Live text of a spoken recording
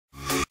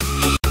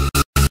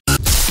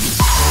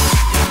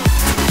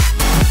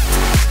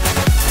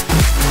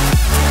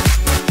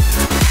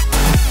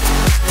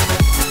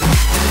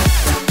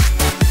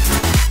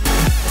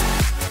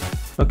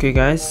Okay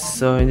guys,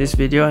 so in this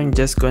video I'm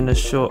just gonna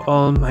show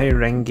all my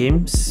rank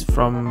games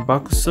from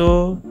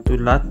Bakusou to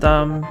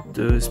Latam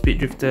to Speed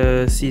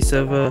Drifter, Sea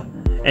Server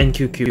and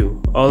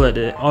QQ,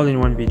 all in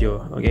one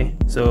video. Okay,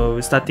 so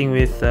we're starting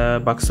with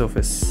Bakusou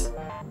first,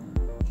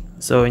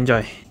 so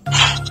enjoy.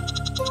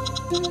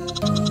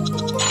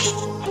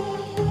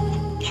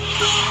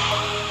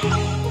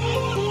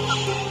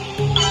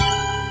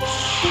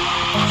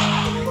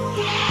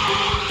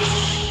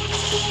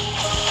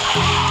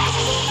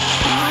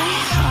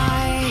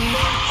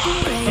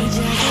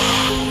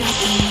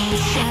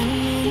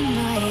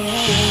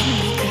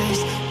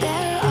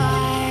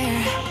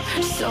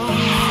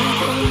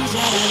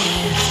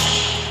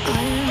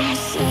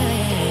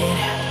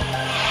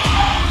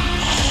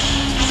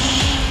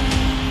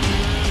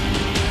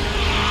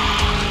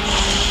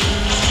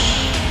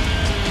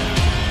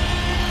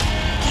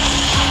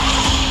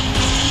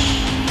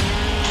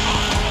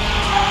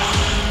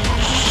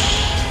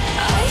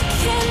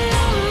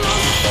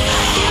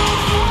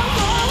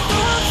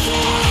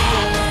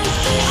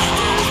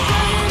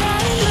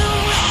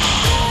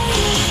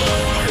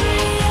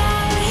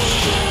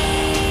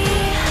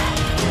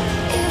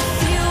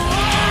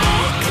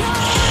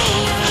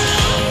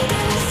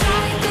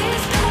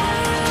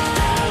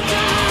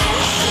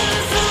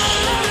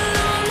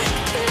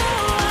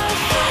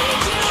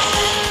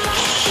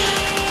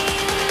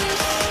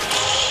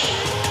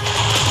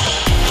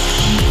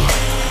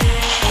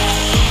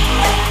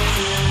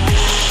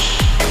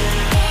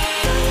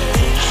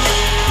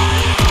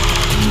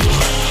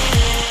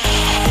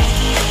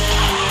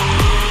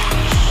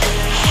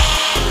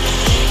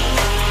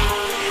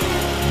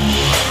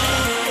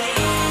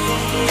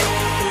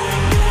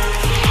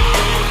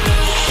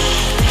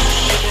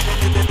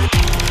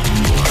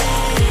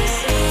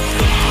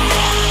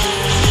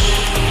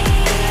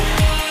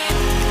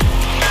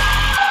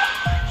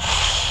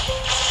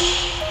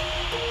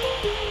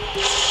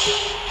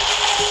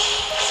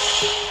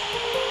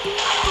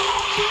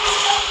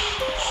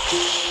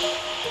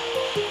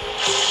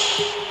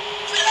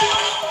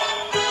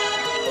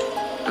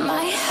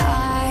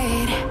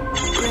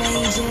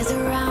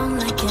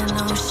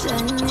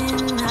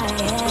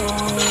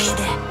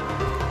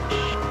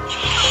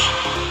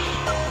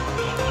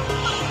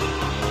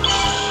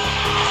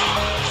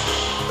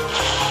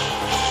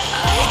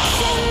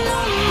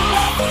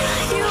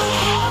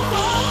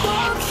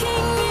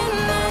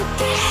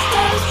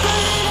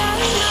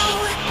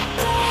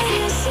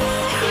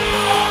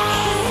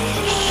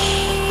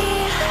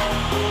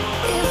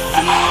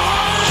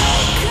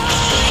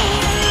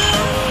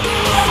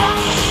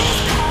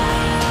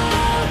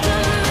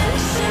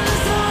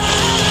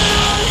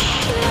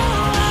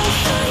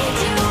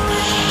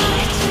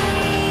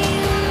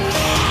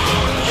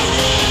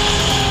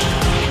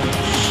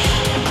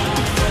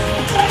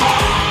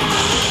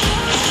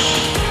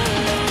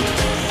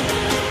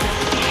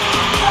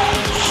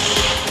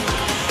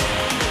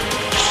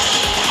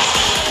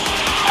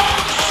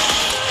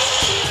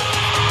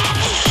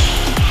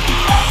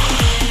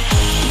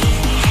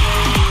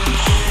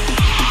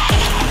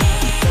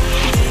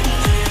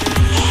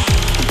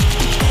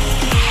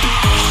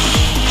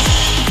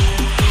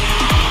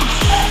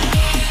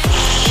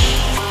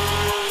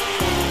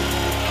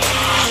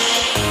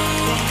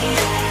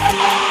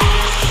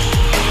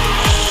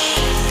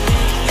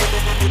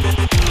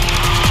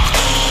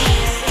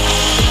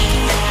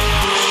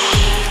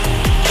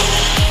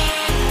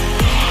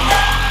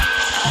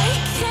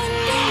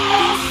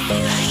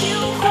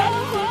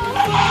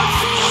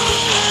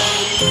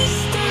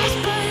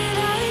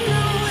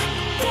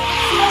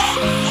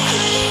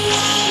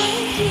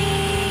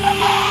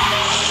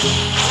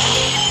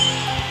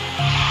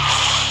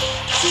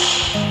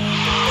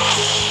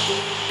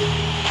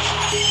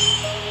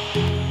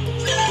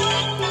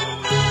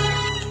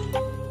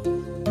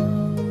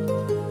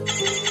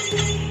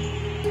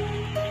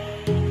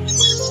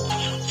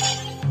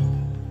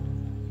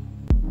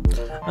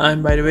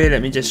 And by the way,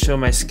 let me just show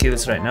my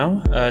skills right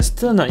now.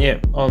 Still not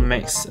yet all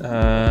max.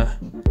 The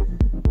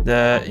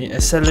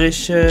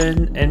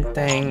acceleration, end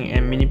tank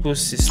and mini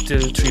boost is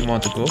still 3 more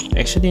to go.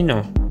 Actually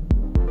no,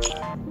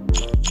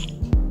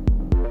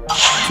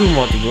 2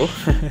 more to go.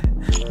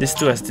 These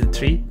two are still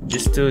 3.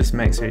 This 2 is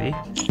max already.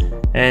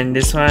 And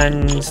this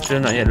one still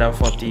not yet level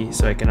 40,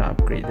 so I cannot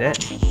upgrade that.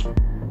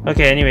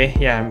 Okay, anyway,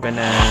 yeah, I'm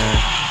gonna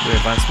do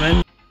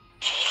advancement.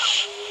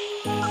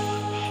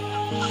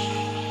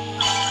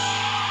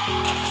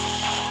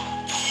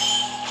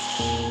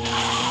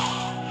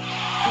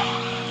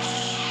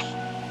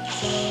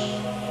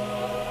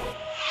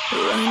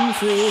 Run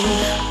free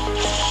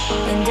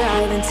and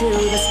dive into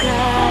the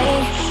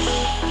sky.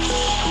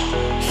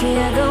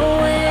 Hear the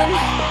wind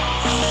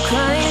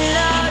crying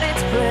out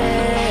its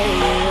prayer.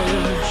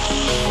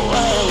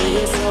 While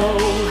we're so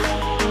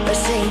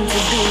ashamed to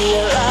be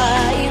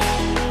alive,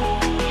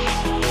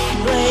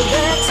 break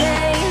their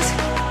chains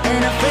and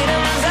our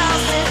freedom's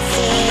ours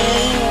to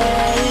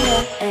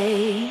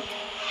take.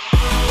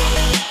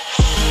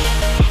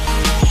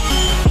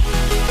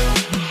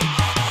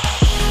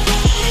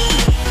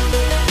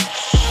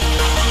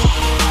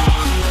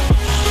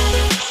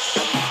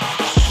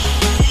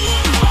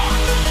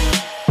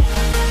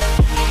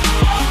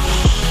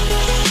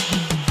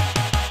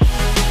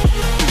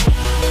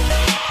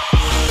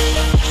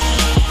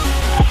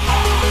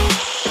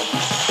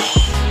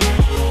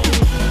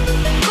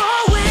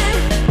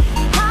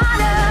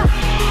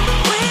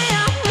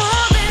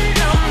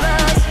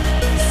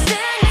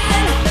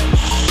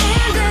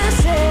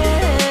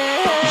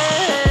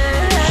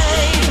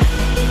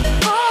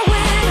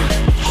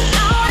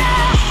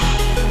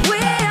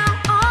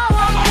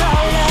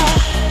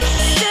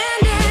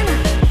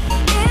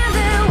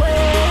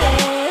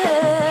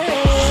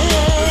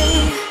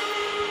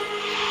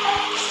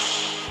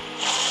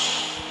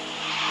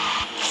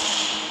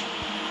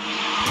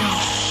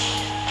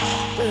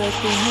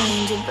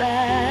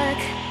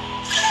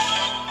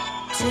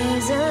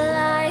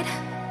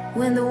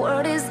 when the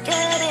world is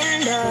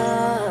getting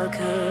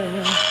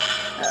darker.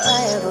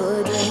 I have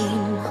a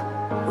dream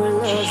where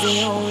love's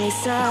the only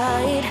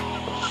side.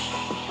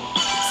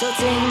 So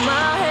take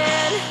my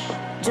hand,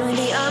 join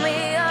the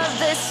army of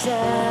the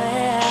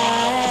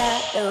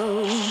shadow.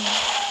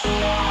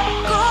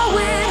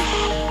 Going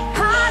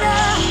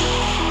harder,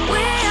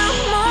 we are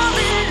more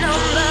than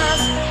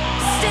numbers,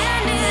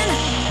 standing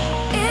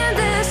in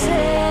this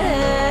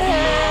shade.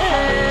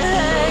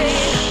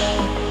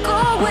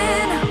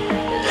 Going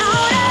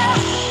louder,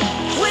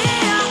 we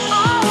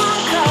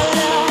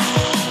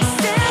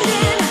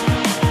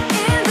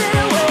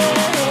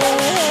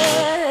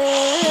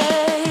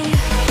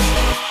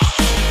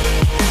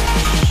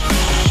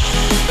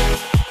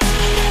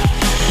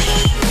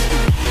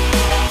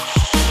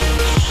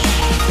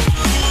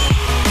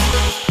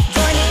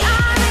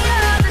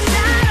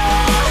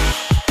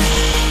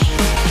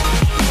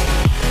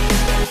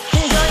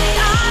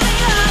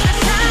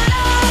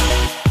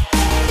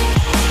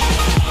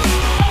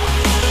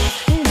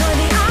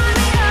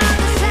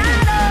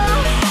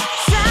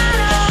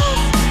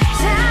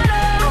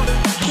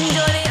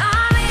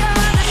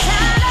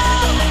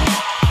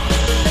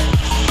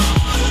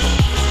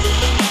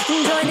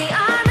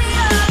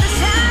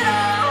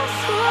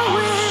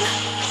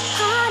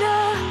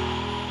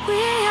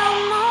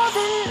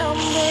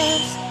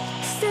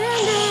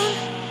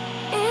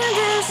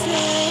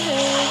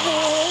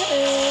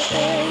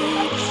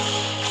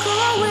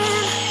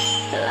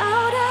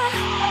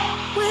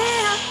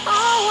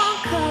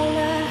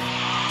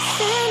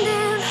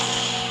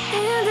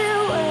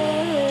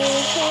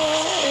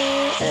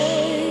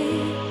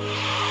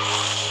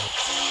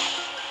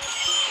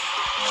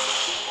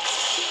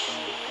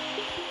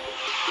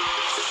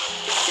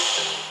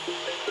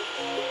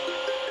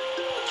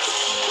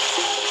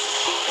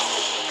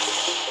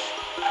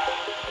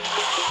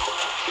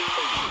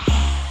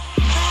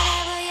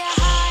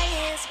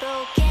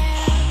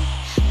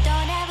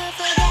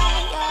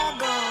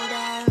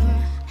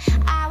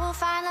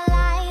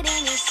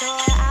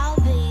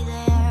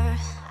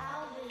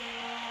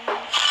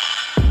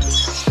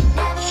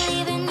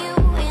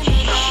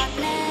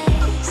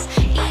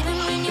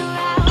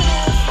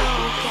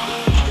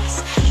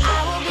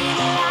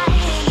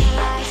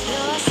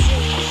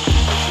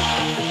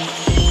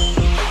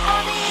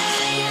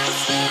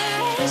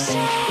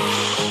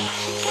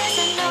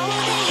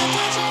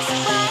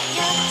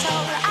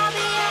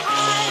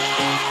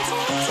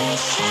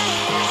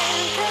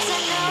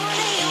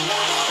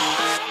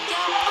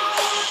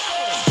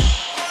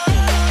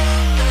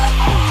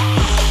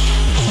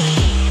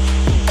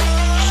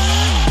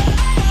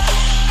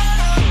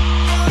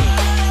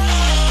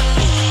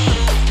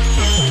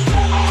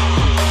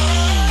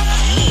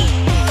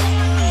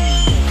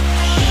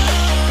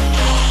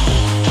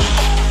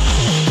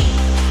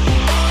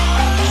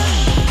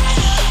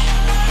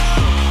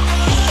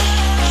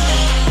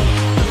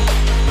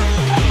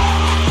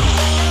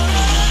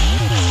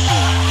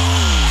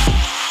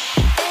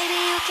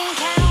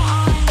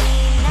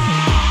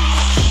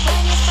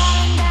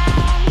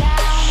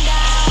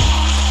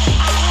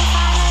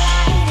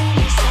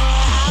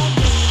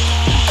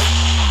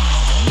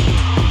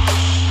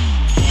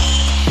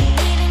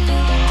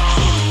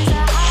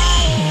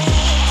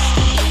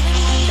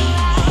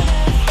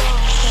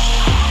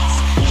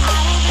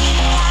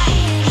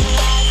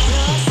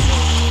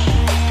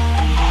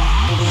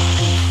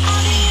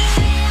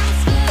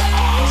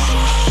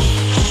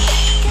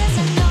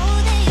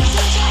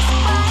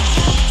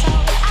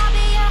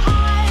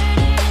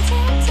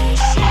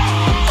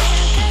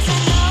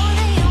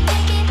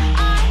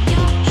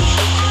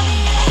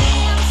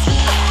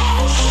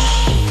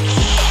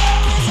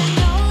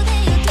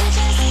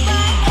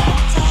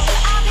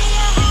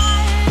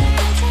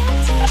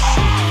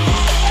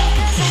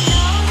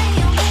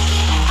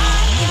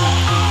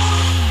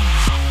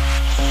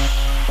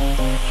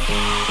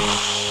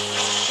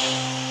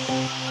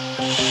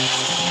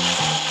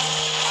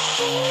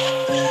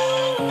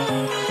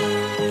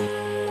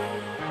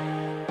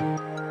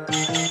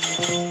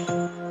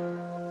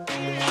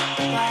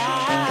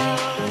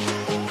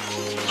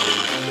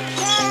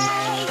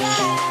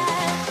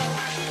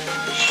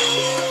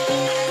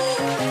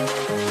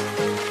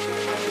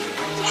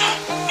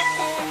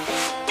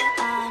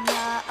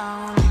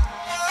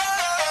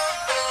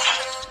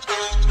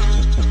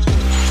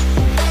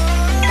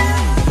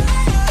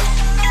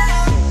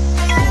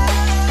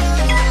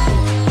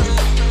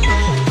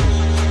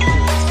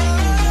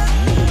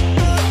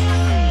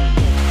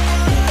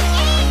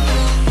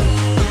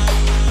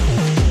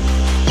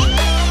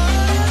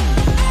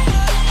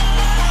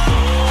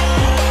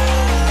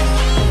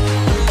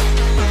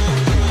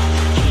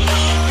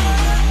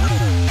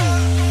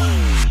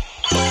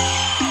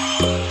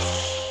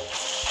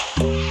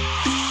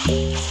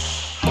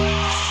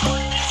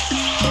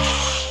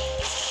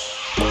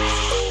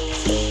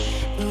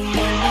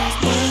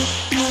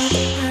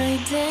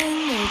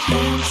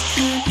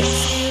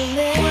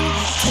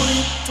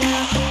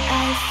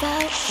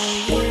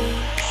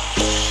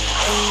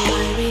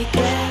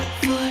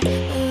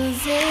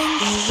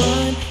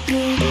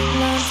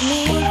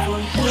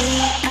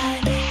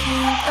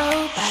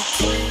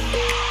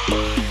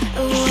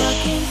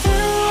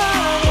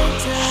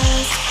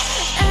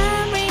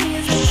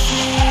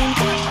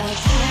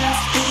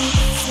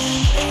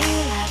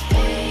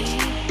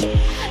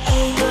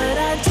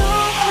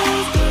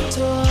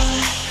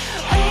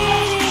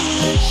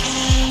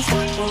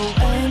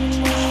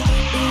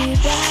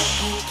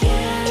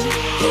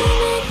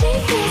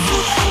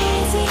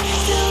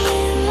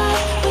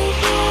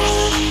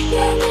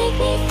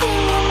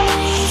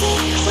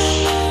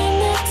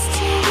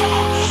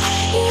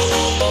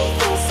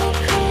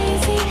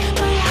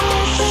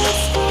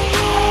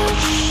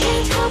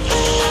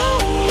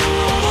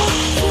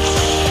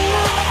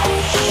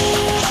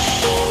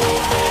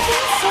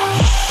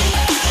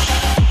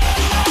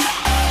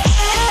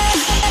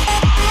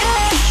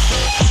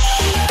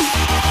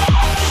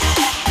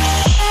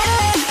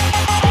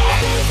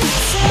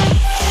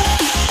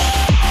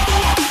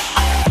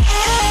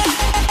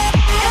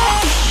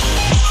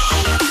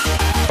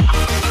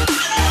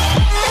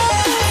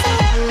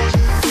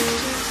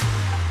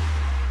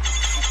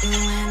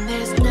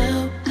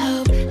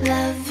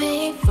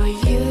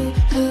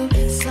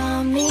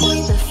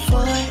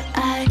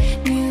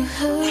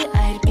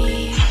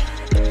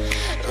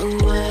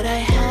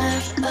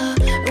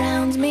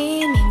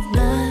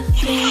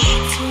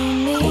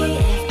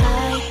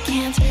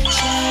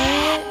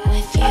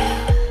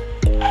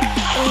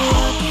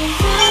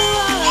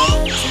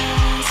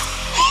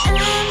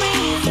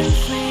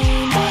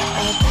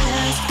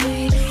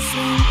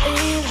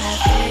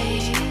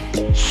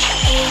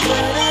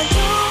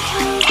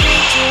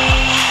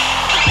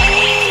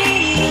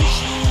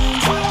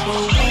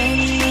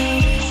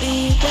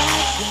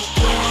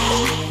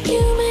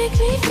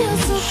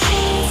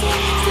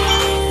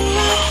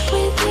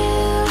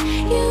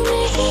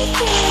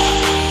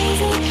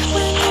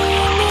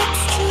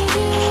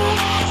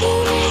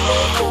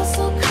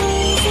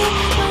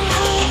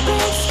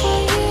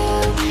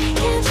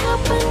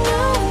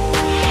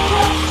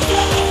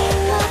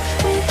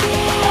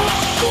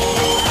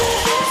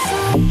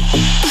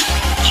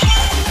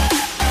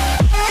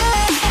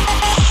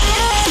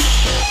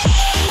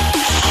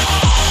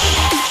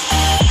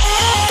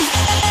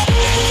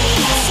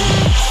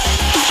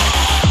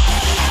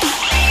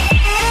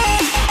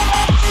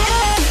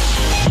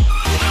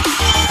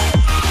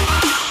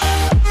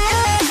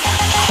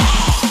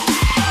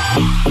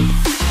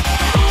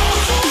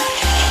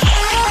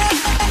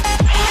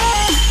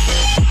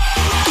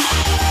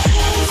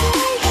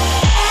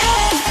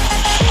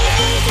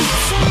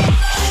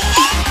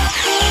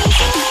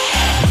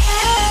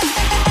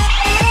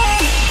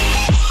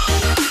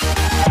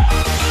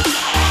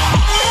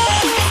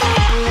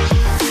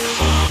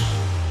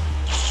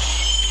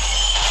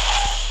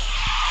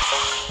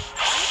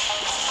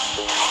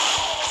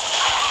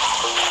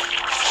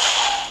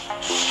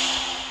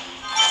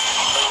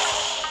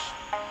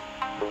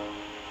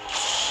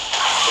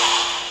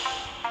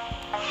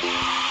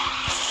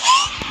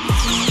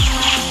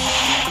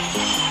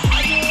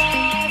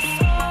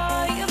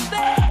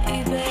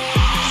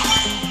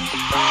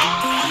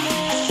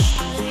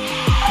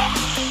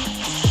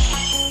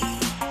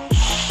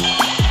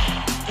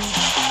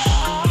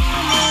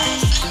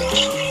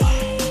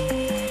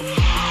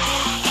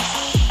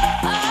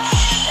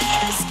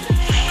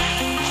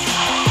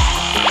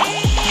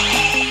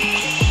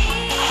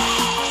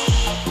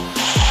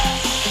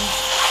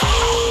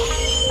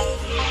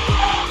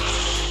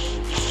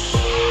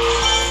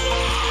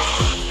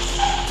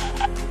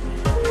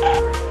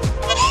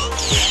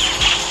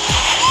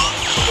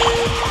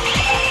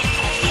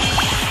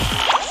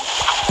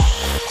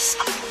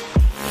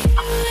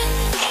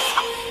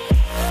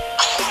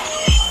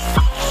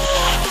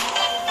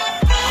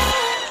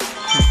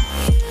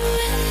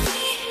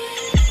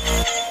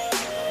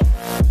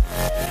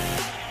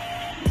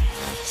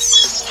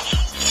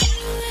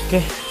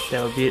Okay,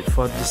 that will be it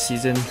for this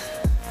season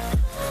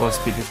for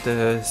Speed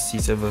Drifter Sea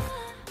server.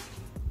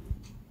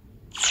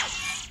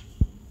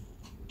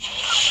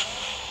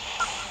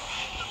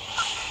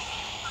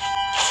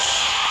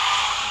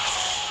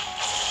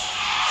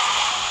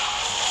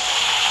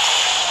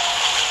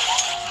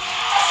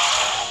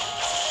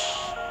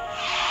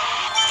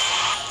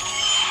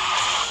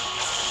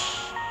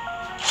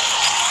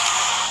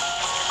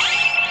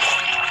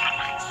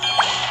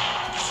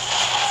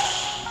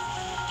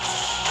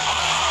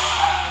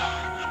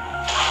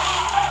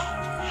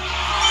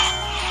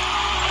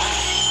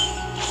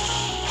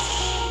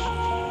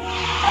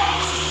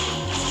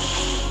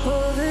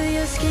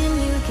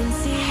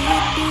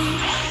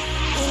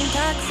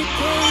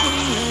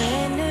 Intoxicating your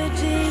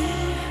energy.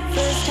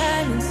 First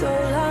time in so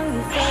long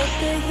you felt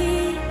the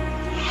heat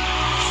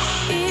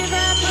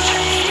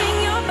evaporating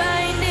your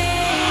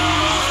binding.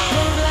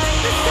 Move like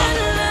the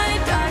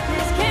sunlight,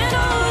 darkness can't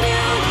hold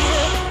you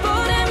here.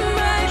 Bold and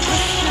bright,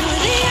 push through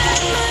the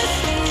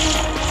atmosphere.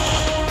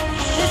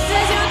 This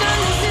is your dawn,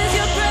 this is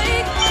your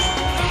break.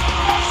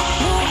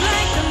 Move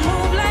like the,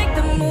 move like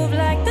the, move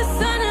like the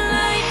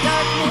sunlight.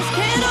 Darkness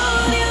can't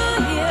hold you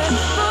here.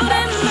 Bold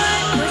and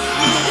bright, push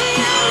through the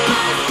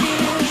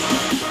atmosphere.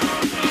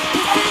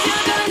 This is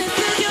your dawn, this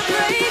is your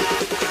break.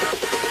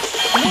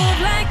 Move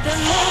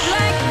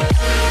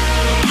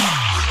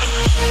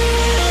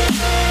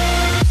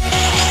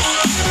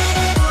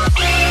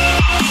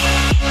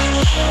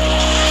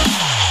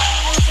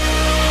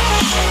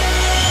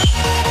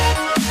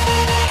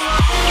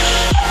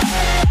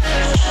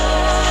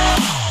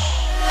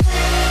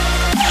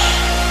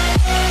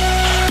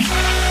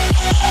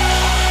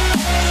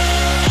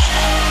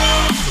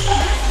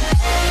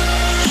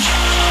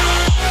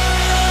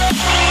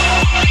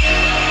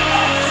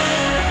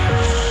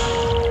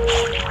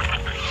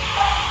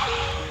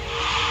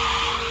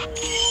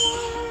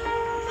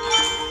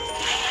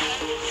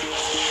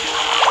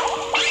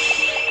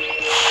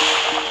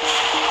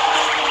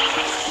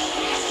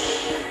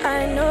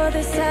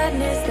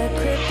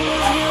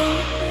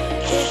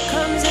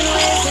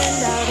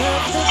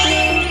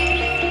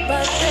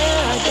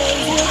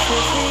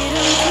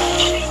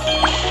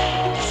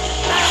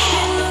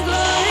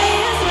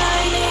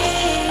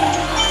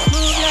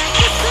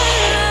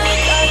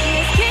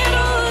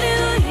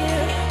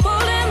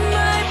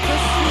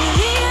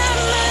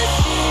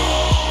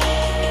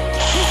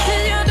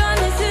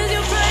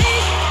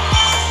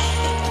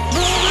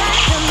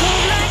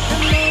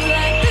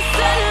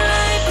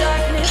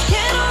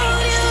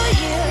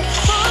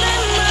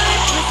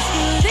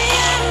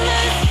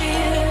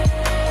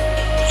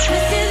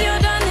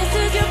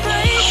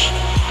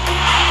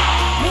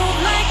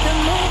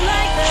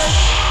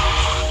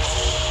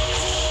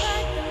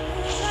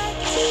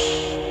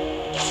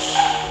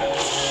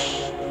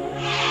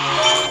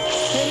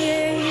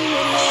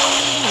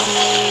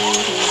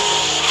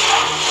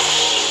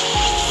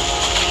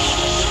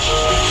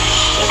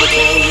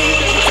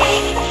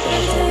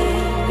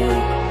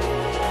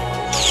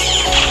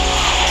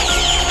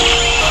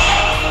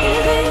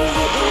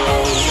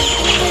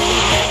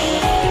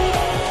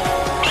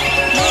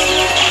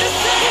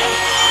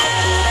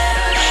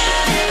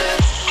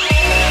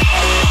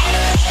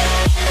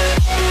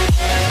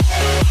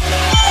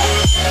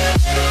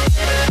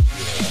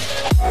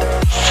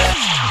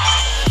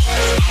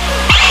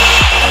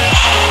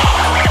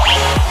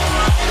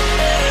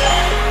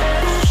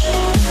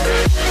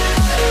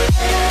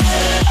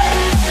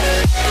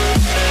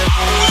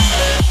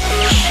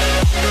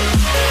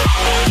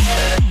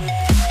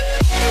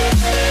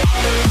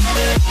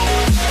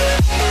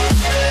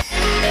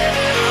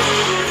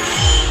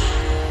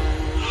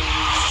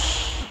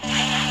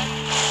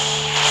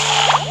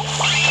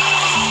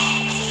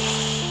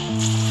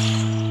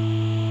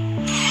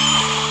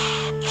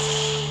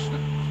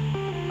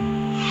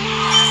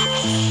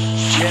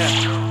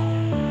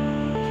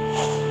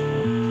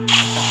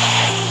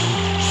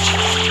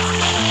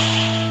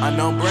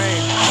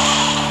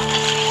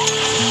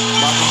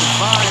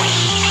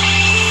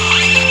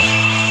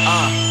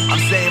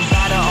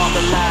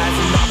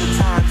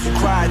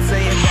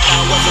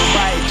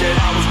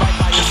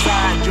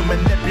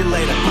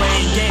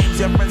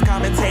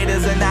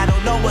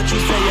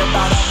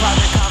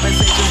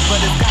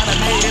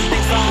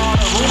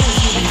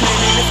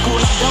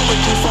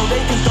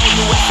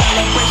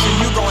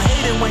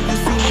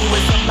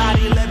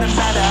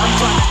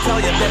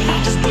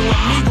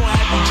me gon'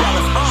 have you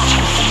jealous.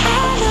 I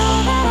know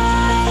that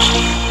I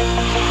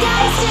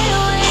gotta stay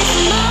away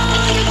from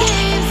all your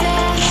games.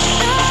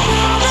 And I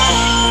know that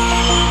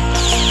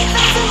I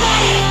found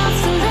somebody else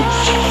to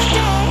love each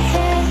day.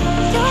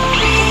 You'll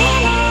be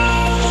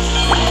alone.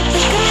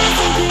 The grass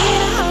is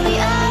greener on the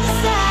other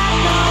side.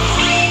 No,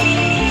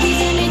 please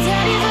let me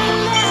tell you for the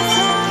last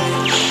time.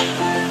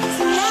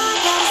 So now I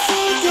gotta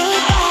say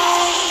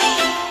goodbye.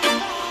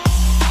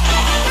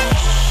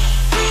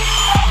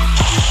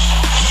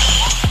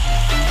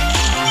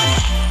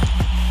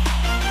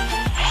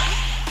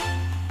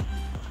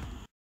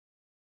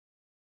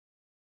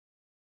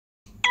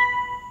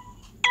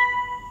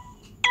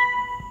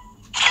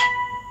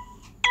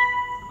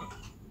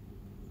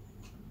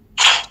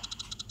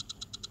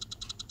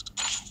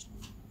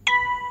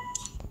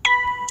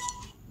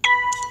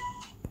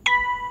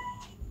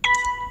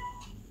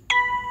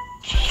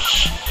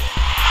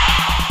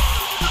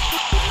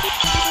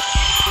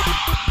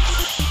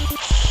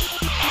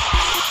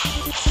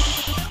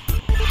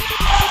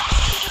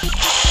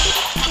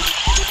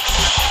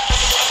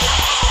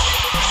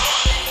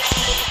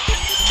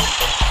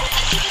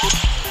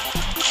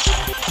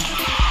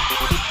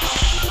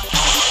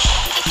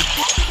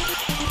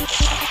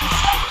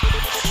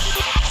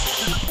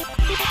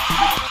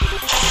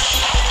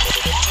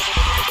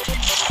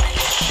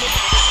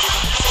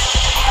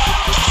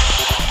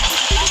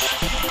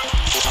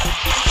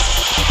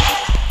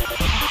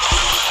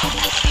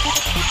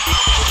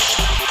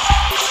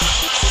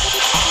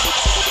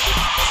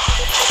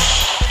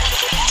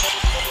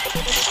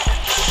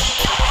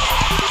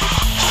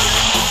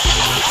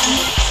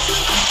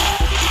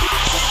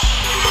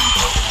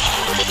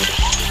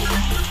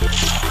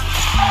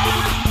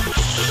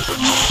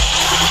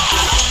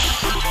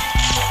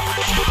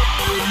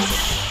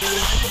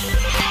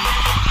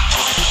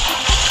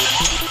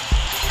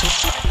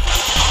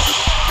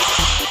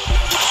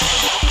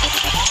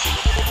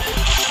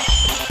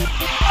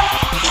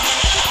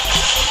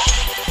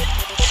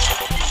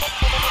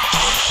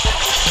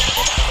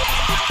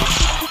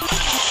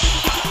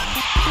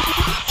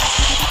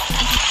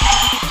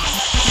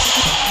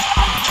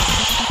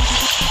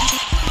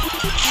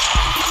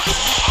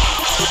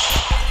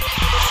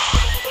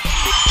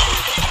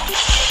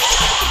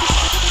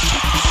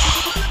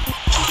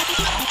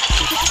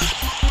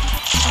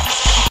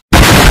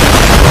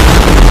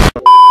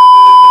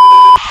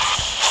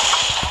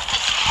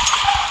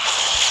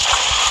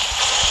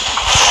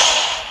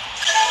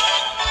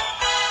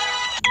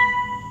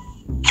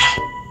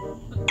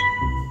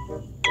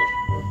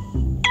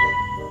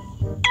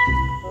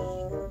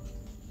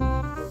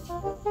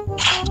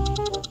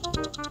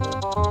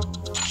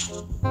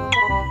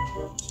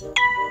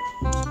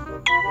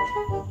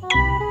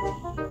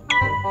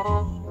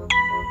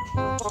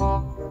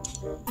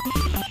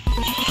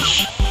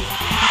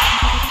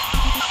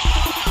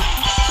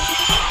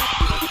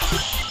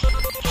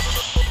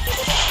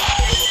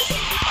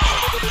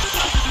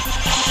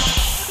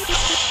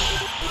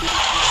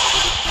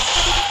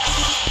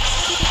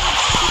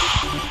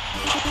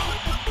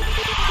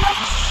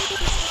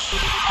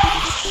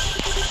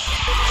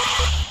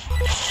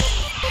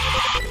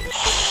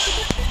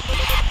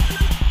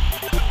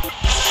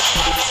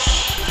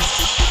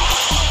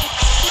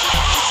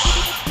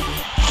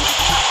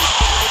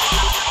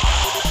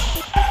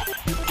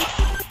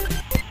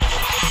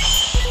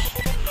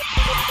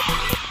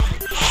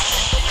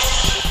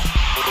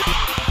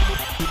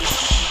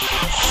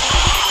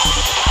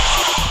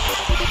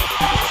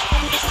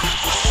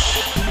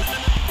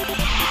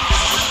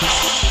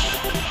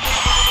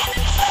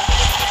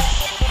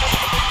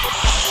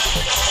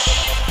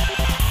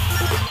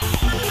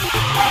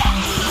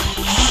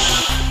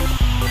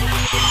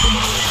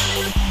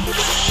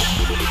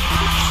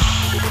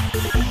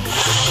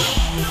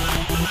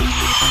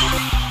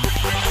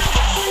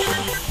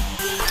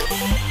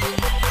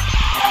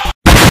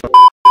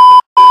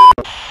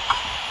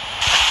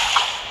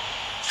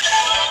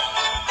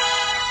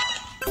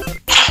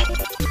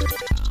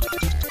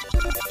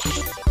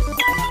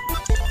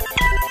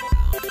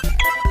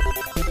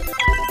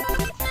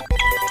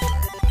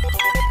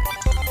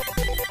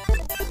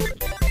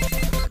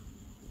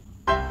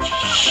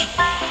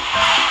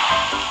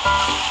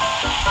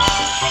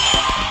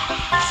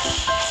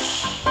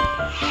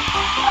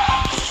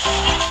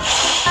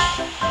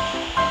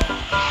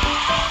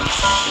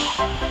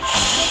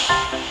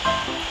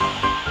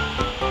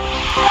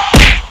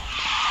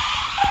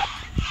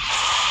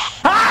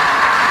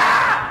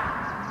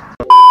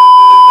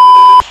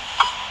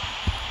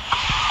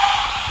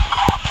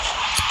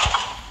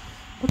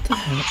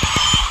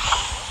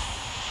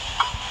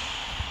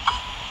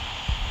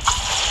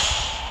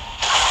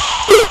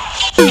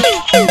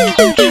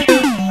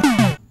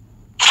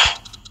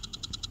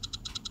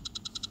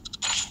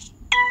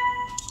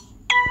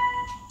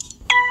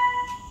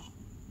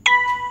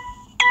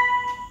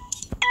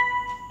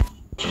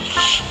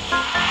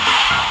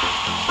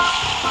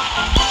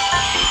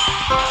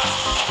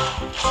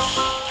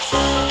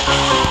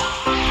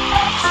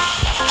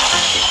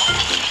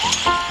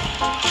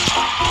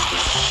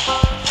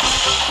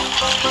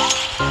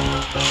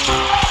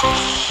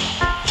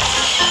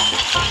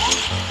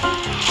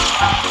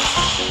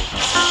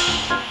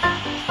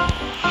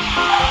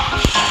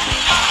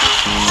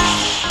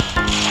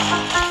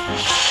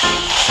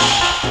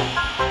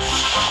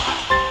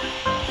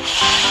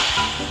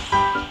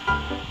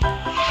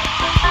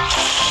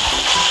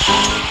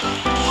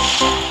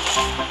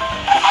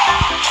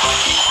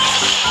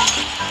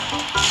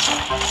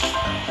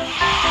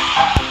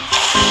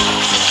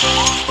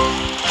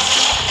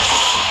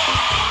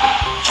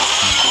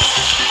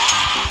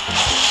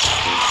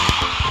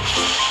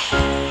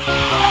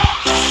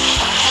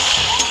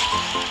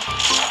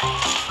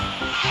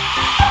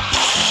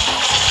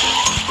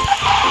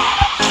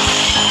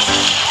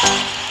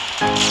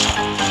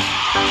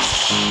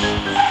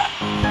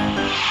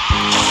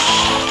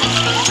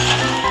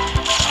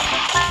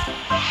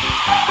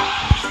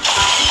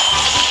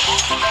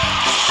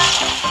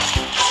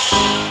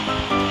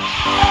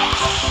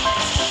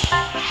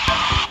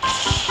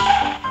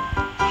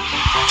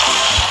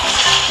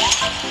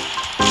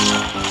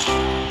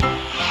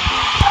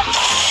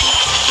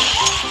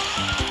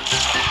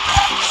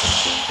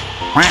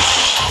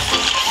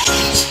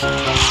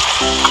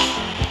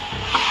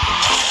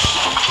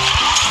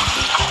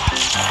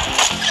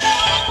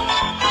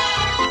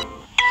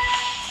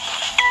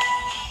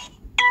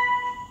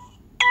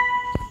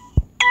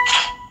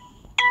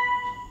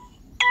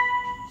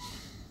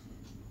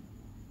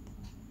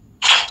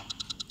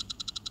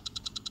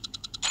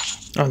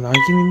 Alah,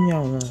 give me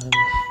meow lah.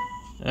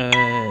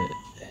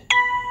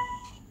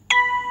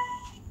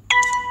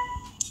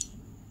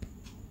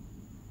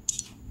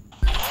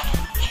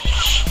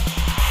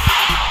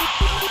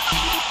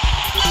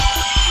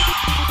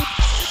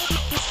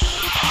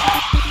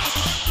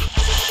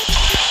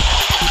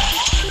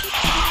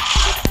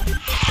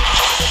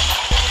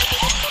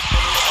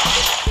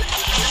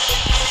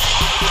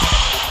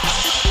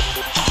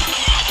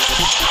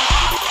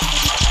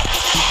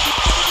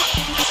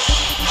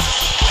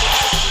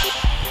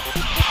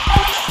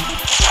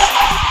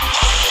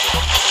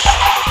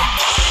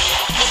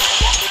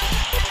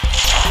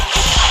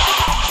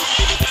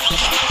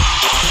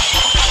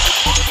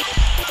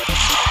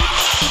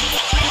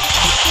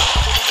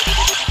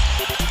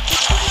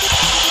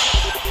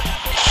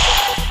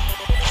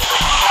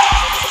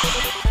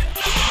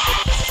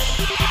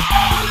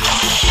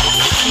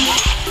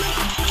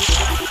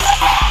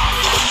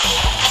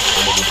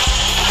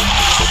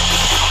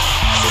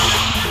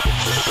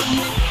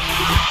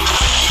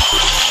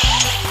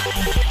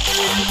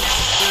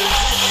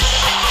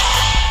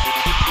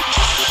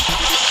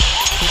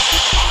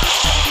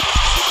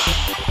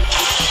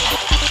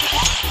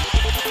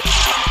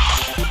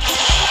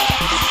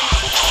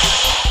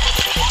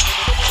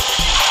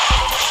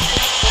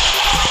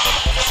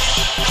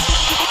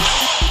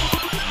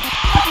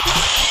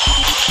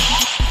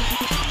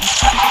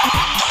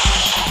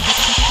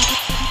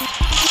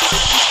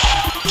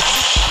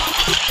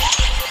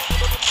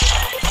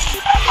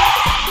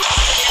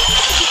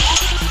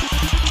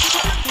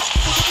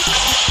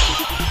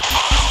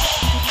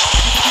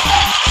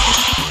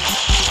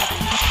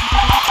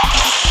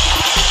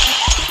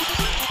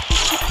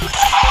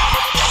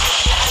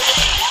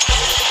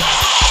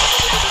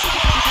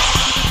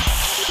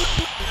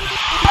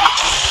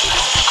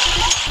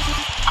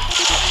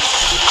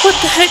 What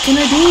the heck can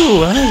I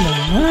do?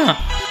 Alamak.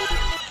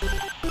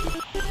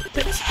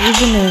 That's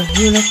even a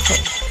real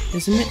record,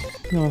 isn't it?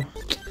 No.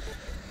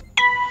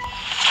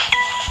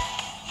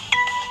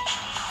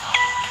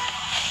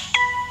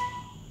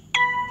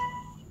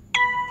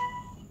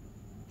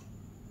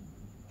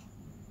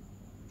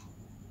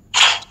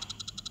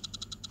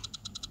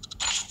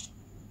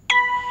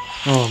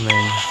 Oh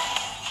man.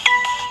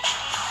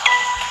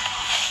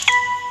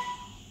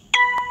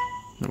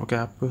 Nak pakai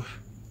apa?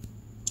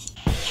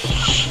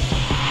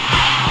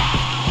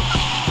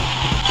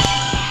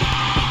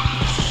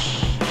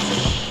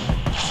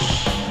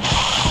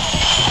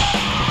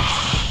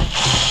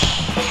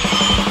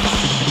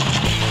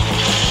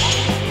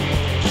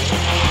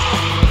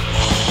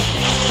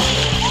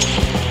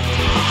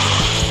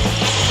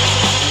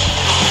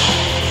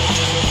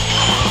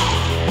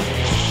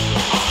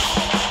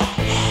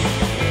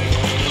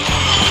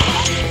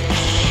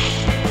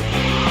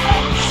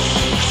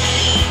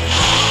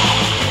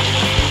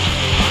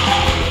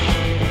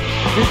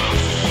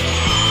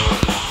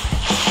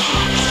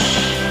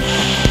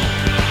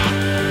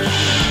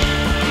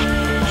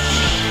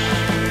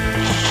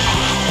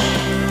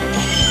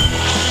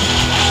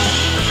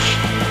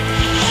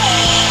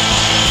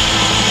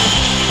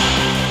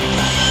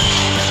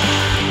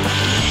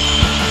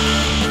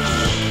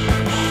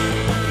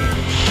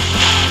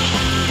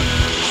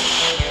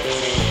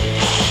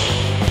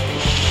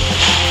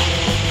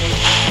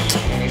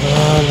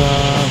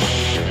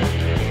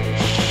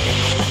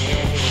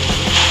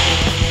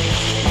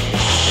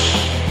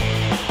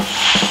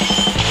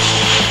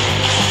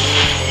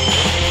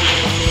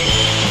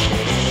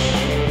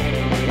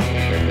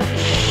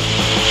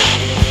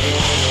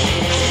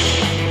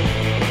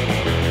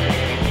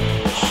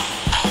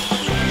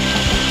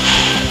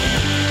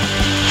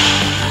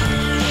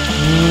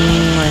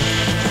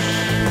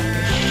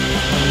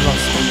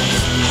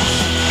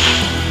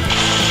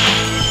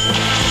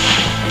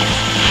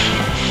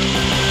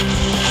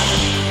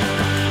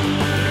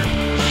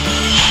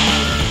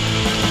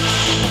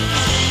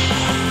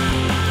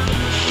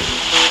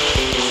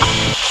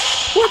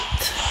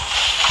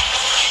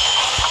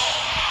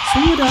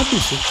 Semua dah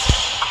habis tu.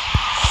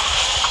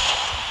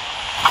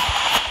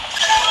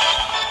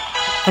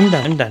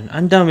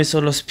 I'm done with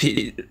solo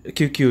speed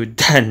QQ.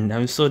 Done.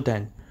 I'm so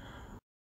done.